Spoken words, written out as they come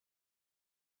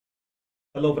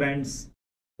Hello friends,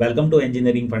 welcome to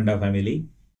Engineering Funda family.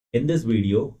 In this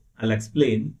video, I'll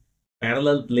explain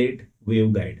parallel plate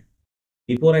waveguide.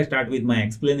 Before I start with my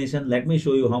explanation, let me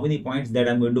show you how many points that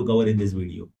I'm going to cover in this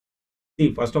video.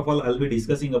 See, first of all, I'll be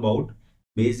discussing about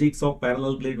basics of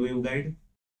parallel plate waveguide.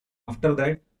 After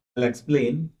that, I'll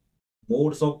explain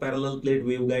modes of parallel plate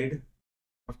waveguide.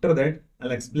 After that,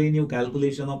 I'll explain you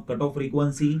calculation of cutoff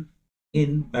frequency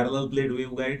in parallel plate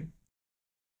waveguide.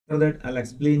 After that, I'll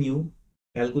explain you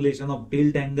calculation of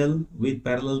tilt angle with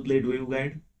parallel plate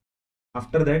waveguide.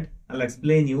 After that, I'll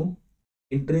explain you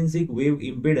intrinsic wave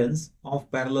impedance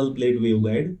of parallel plate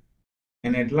waveguide.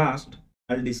 And at last,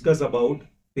 I'll discuss about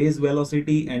phase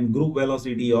velocity and group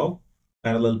velocity of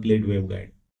parallel plate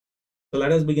waveguide. So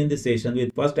let us begin this session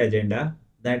with first agenda,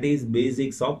 that is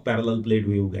basics of parallel plate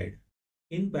waveguide.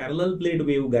 In parallel plate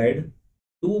waveguide,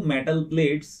 two metal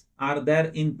plates are there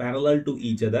in parallel to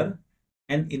each other,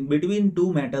 and in between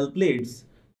two metal plates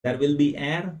there will be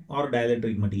air or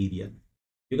dielectric material.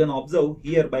 You can observe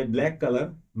here by black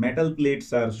color metal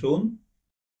plates are shown.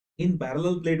 In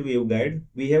parallel plate waveguide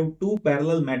we have two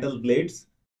parallel metal plates,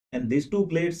 and these two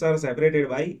plates are separated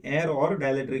by air or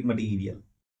dielectric material.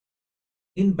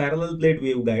 In parallel plate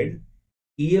waveguide,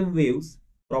 EM waves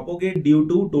propagate due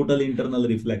to total internal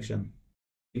reflection.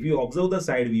 If you observe the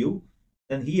side view,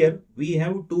 then here we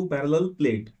have two parallel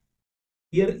plates.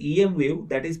 Here EM wave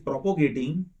that is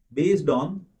propagating based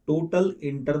on total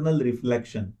internal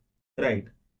reflection, right?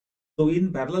 So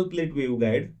in parallel plate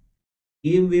waveguide,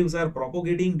 EM waves are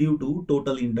propagating due to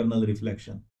total internal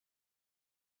reflection.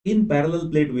 In parallel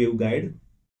plate waveguide,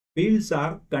 fields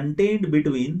are contained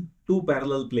between two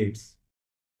parallel plates.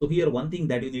 So here one thing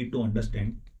that you need to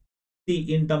understand,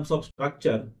 see in terms of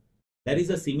structure, there is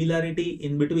a similarity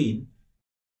in between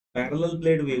parallel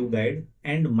plate waveguide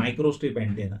and microstrip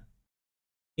antenna.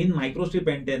 In microstrip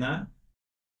antenna,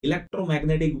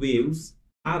 electromagnetic waves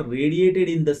are radiated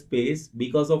in the space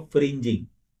because of fringing.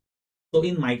 So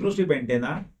in microstrip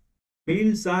antenna,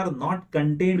 fields are not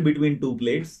contained between two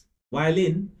plates, while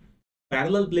in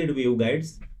parallel plate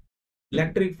waveguides,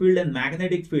 electric field and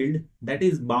magnetic field that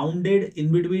is bounded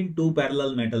in between two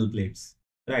parallel metal plates,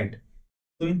 right?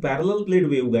 So in parallel plate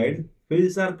waveguide,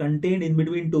 fields are contained in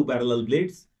between two parallel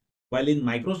plates, while in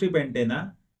microstrip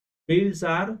antenna, fields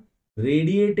are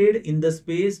radiated in the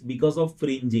space because of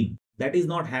fringing. That is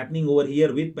not happening over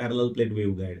here with parallel plate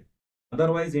waveguide.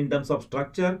 Otherwise, in terms of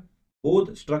structure,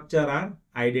 both structure are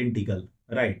identical,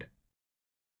 right?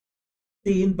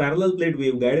 See, in parallel plate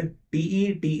waveguide,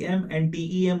 TE, TM and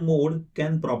TEM mode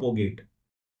can propagate.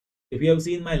 If you have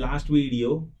seen my last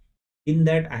video, in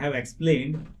that I have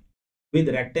explained with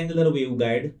rectangular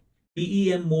waveguide,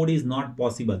 TEM mode is not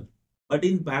possible. But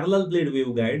in parallel plate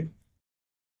waveguide,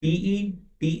 TE,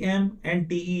 TM and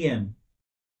TEM,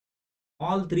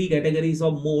 all three categories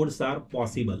of modes are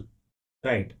possible,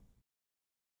 right?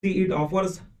 See, it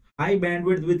offers high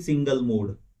bandwidth with single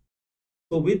mode.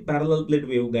 So with parallel plate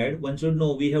waveguide, one should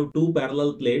know we have two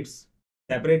parallel plates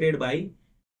separated by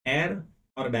air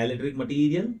or dielectric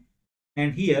material,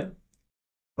 and here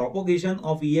propagation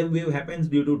of EM wave happens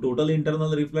due to total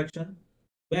internal reflection,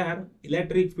 where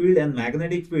electric field and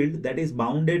magnetic field that is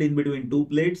bounded in between two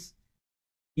plates.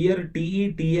 Here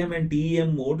TE, TM and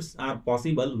TEM modes are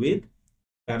possible with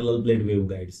parallel plate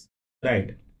waveguides,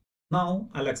 right? Now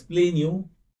I'll explain you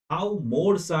how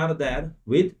modes are there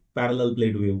with parallel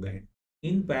plate waveguide.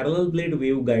 In parallel plate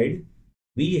waveguide,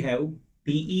 we have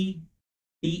TE,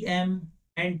 TM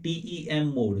and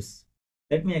TEM modes.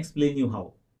 Let me explain you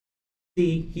how.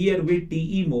 See, here with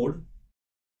TE mode,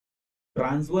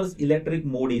 transverse electric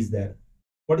mode is there.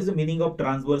 What is the meaning of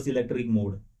transverse electric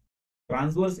mode?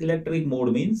 Transverse electric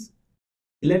mode means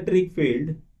electric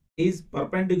field is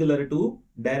perpendicular to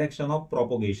direction of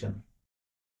propagation.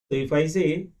 So if I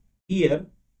say here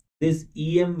this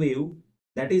EM wave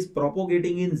that is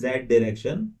propagating in Z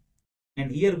direction, and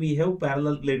here we have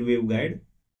parallel plate waveguide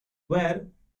where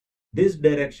this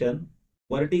direction,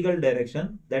 vertical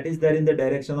direction, that is there in the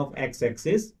direction of X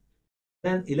axis,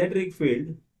 then electric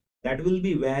field that will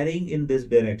be varying in this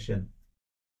direction.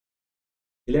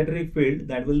 Electric field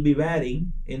that will be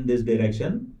varying in this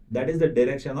direction, that is the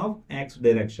direction of X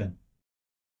direction.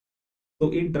 So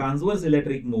in transverse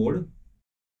electric mode,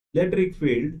 electric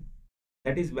field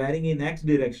that is varying in X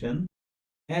direction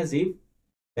as if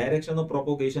direction of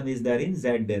propagation is there in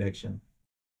Z direction.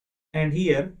 And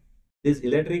here this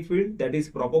electric field that is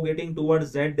propagating towards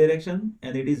Z direction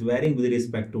and it is varying with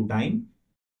respect to time.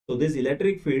 So this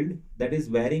electric field that is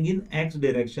varying in X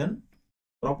direction,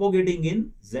 propagating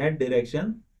in Z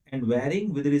direction and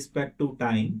varying with respect to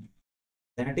time,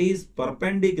 that is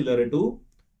perpendicular to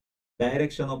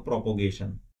direction of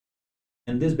propagation.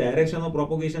 and this direction of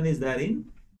propagation is there in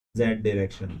Z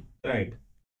direction, right?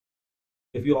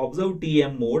 If you observe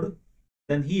TM mode,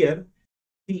 then here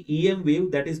the EM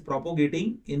wave that is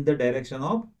propagating in the direction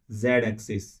of Z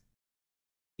axis.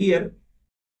 Here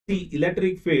the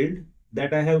electric field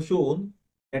that I have shown,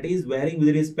 that is varying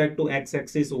with respect to X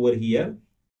axis over here,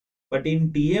 but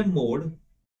in TM mode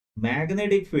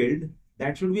magnetic field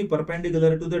that should be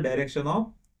perpendicular to the direction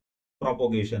of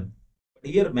propagation.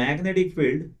 But here magnetic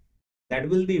field that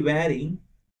will be varying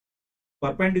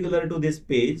perpendicular to this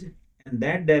page, and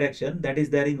that direction that is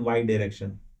there in Y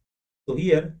direction. So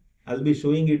here I'll be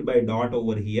showing it by dot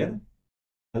over here.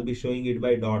 I'll be showing it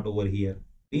by dot over here.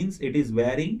 Means it is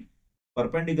varying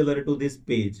perpendicular to this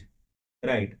page,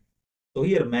 right? So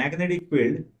here magnetic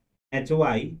field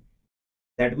Hy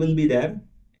that will be there,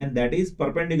 and that is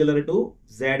perpendicular to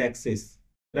Z axis,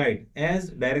 right? As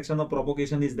direction of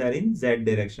propagation is there in Z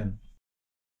direction.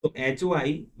 So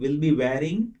Hy will be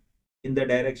varying in the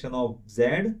direction of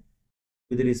Z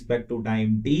with respect to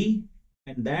time t,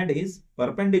 and that is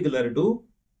perpendicular to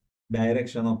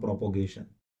direction of propagation.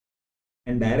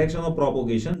 And direction of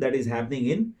propagation that is happening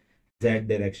in Z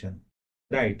direction,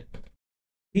 right?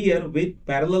 Here with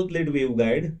parallel plate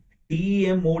waveguide,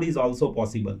 TEM mode is also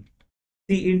possible.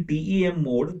 See, in TEM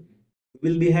mode, we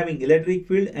will be having electric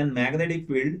field and magnetic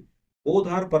field. Both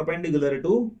are perpendicular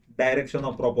to direction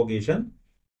of propagation.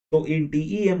 So in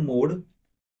TEM mode,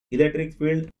 electric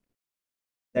field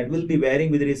that will be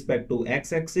varying with respect to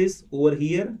x-axis over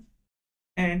here,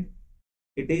 and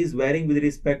it is varying with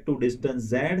respect to distance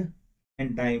z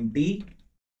and time t,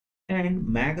 and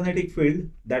magnetic field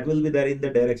that will be there in the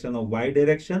direction of y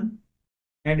direction,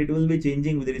 and it will be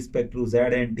changing with respect to z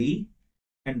and t,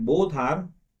 and both are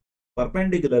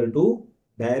perpendicular to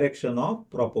direction of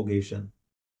propagation,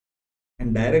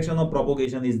 and direction of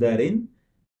propagation is there in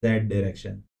z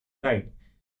direction, right?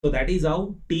 So that is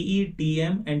how TE,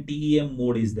 TM and TEM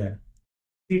mode is there.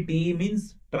 See, TE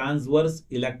means transverse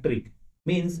electric,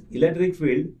 means electric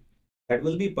field that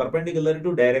will be perpendicular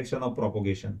to direction of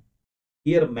propagation.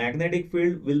 Here magnetic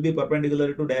field will be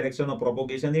perpendicular to direction of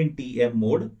propagation in TM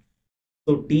mode.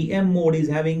 So TM mode is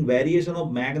having variation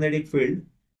of magnetic field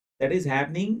that is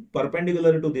happening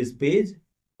perpendicular to this page.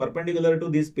 Perpendicular to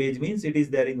this page means it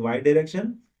is there in y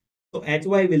direction. So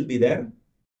Hy will be there.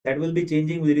 That will be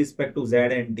changing with respect to z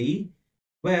and t,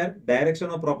 where direction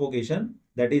of propagation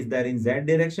that is there in z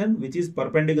direction, which is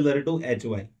perpendicular to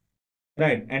Hy,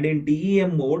 right? And in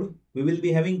TEM mode, we will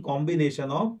be having combination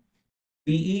of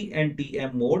TE and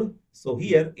TM mode. So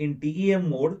here in TEM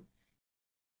mode,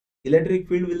 electric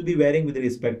field will be varying with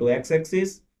respect to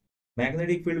x-axis,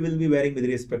 magnetic field will be varying with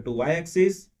respect to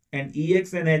y-axis, and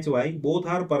Ex and Hy both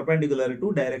are perpendicular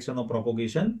to direction of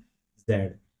propagation z,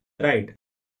 right?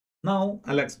 Now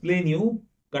I'll explain you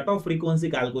cutoff frequency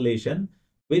calculation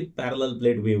with parallel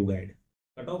plate waveguide.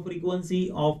 Cutoff frequency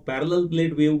of parallel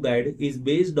plate waveguide is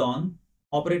based on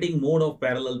operating mode of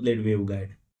parallel plate waveguide.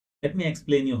 Let me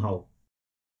explain you how.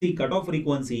 See, cutoff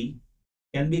frequency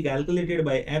can be calculated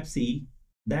by Fc,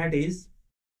 that is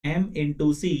m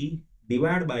into c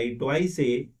divided by twice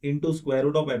a into square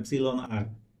root of epsilon r.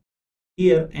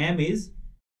 Here m is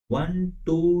 1,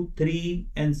 2, 3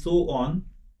 and so on,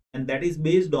 and that is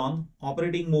based on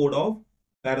operating mode of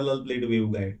parallel plate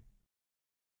waveguide.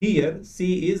 Here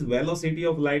c is velocity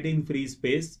of light in free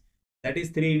space, that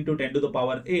is 3 into 10 to the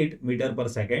power 8 meter per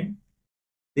second.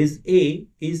 This a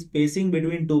is spacing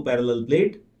between two parallel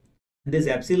plate. This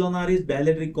epsilon r is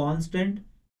dielectric constant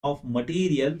of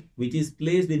material which is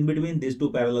placed in between these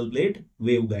two parallel plate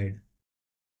waveguide.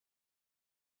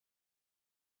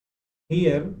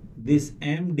 Here this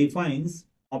m defines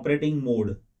operating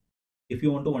mode. If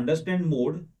you want to understand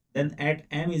mode, then at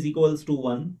m is equals to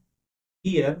 1,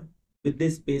 here with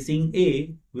this spacing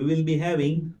a, we will be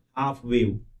having half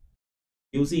wave.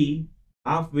 You see,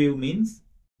 half wave means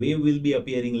wave will be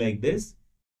appearing like this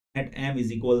at m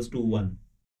is equals to 1.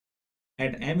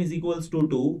 At m is equals to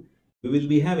 2, we will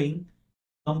be having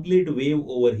complete wave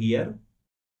over here.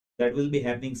 That will be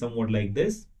happening somewhat like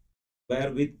this,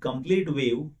 where with complete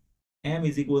wave, m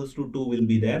is equals to 2 will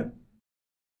be there.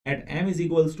 At m is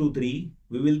equals to 3,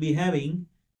 we will be having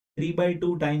 3 by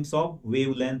 2 times of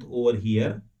wavelength over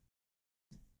here.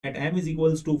 At m is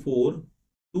equals to 4,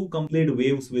 2 complete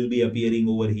waves will be appearing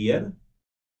over here.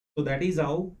 So that is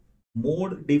how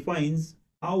mode defines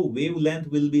how wavelength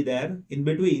will be there in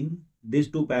between these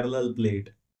two parallel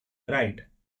plate, right?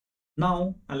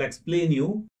 Now I'll explain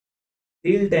you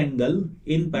tilt angle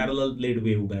in parallel plate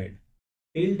waveguide.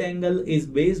 Tilt angle is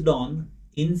based on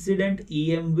incident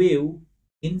EM wave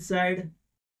inside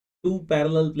two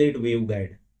parallel plate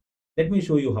waveguide. Let me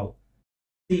show you how.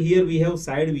 See, here we have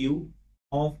side view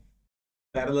of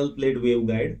parallel plate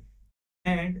waveguide,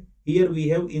 and here we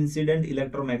have incident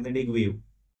electromagnetic wave.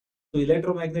 So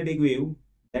electromagnetic wave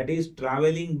that is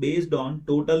traveling based on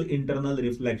total internal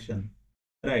reflection,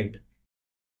 right?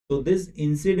 So this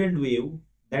incident wave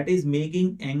that is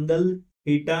making angle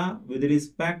theta with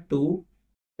respect to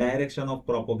direction of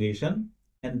propagation,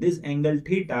 and this angle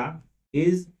theta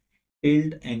is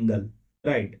tilt angle,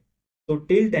 right? So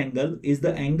tilt angle is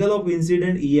the angle of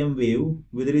incident EM wave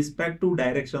with respect to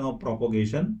direction of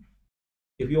propagation.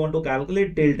 If you want to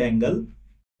calculate tilt angle,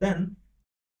 then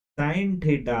sine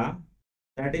theta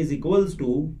that is equals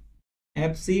to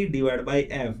fc divided by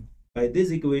f. By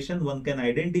this equation, one can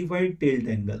identify tilt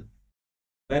angle,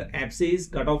 where fc is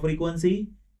cutoff frequency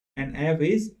and f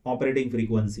is operating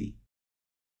frequency.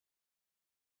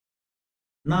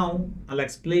 Now I'll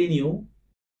explain you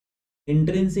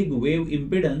intrinsic wave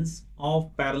impedance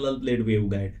of parallel plate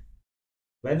waveguide.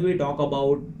 When we talk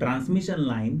about transmission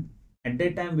line, at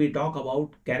that time we talk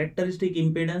about characteristic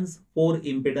impedance for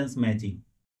impedance matching.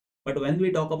 But when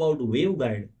we talk about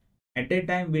waveguide, at that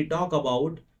time we talk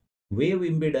about wave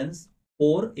impedance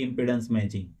for impedance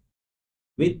matching.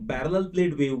 With parallel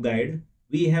plate waveguide,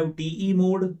 we have TE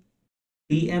mode,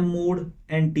 TM mode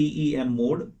and TEM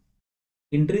mode.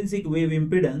 Intrinsic wave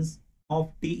impedance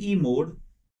of TE mode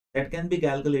that can be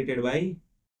calculated by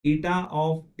eta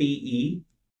of TE,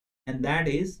 and that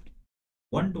is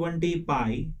 120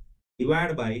 pi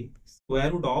divided by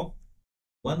square root of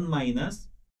 1 minus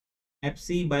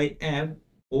fc by f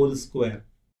whole square.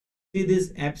 See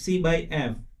this fc by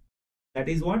f, that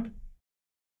is what?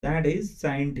 That is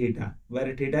sine theta,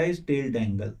 where theta is tilt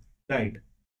angle, right?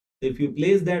 If you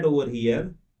place that over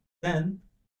here, then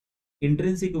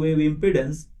intrinsic wave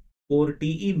impedance for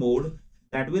TE mode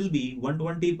that will be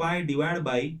 120 pi divided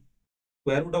by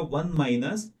square root of 1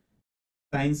 minus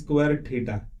sine square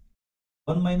theta.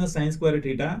 1 minus sine square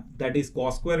theta, that is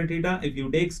cos square theta. If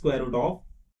you take square root of,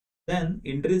 then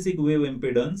intrinsic wave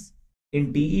impedance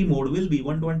in TE mode will be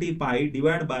 120 pi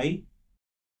divided by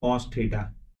cos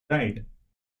theta, right?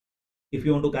 If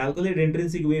you want to calculate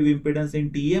intrinsic wave impedance in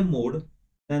TM mode,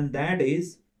 then that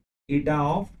is eta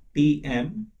of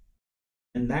TM,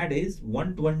 and that is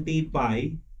 120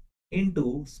 pi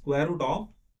into square root of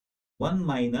 1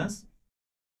 minus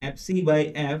fc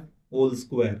by f whole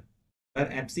square, where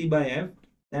fc by f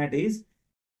that is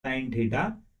sine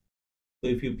theta. So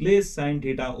if you place sine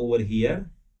theta over here,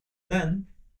 then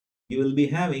you will be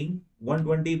having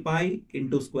 120 pi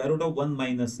into square root of 1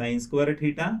 minus sine square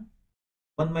theta.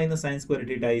 1 minus sine square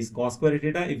theta is cos square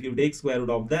theta. If you take square root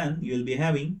of, then you will be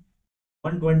having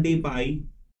 120 pi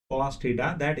cos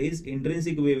theta, that is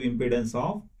intrinsic wave impedance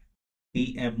of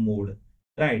TM mode,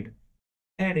 right?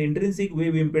 And intrinsic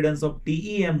wave impedance of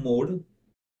TEM mode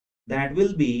that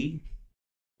will be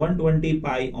 120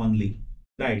 pi only,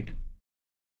 right?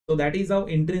 So that is how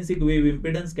intrinsic wave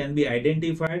impedance can be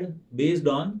identified based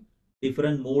on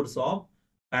different modes of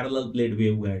parallel plate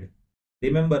waveguide.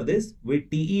 Remember this, with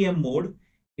TEM mode,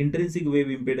 intrinsic wave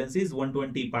impedance is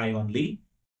 120 pi only.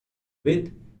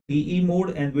 With TE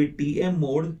mode and with TM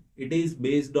mode, it is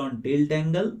based on tilt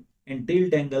angle, and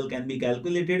tilt angle can be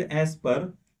calculated as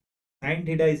per sine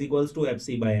theta is equals to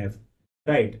fc by f,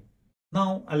 right?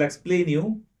 Now I'll explain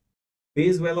you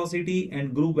phase velocity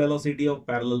and group velocity of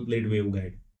parallel plate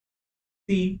waveguide.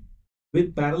 See,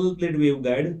 with parallel plate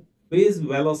waveguide, phase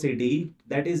velocity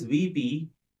that is Vp,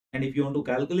 and if you want to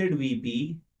calculate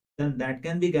Vp, then that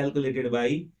can be calculated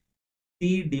by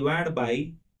C divided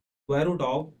by square root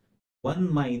of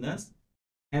 1 minus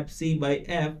fc by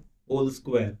f whole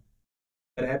square,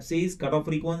 where fc is cutoff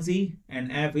frequency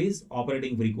and f is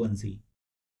operating frequency.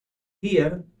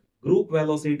 Here, group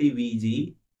velocity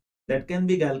Vg that can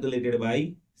be calculated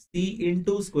by C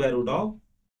into square root of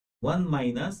 1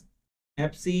 minus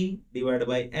fc divided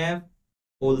by f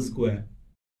whole square.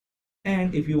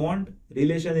 And if you want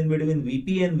relation in between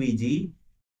Vp and Vg,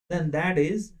 then that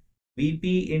is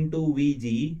Vp into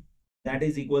Vg, that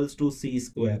is equals to C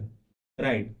square,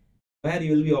 right? Where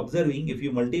you will be observing, if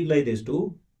you multiply this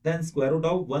two, then square root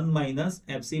of 1 minus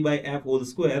fc by f whole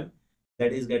square,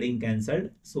 that is getting cancelled.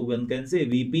 So one can say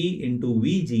Vp into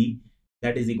Vg,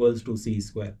 that is equals to C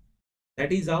square.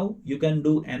 That is how you can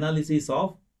do analysis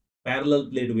of parallel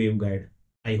plate waveguide.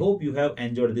 I hope you have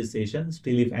enjoyed this session.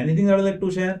 Still, if anything I would like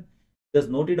to share, just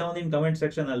note it down in comment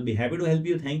section. I'll be happy to help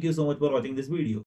you. Thank you so much for watching this video.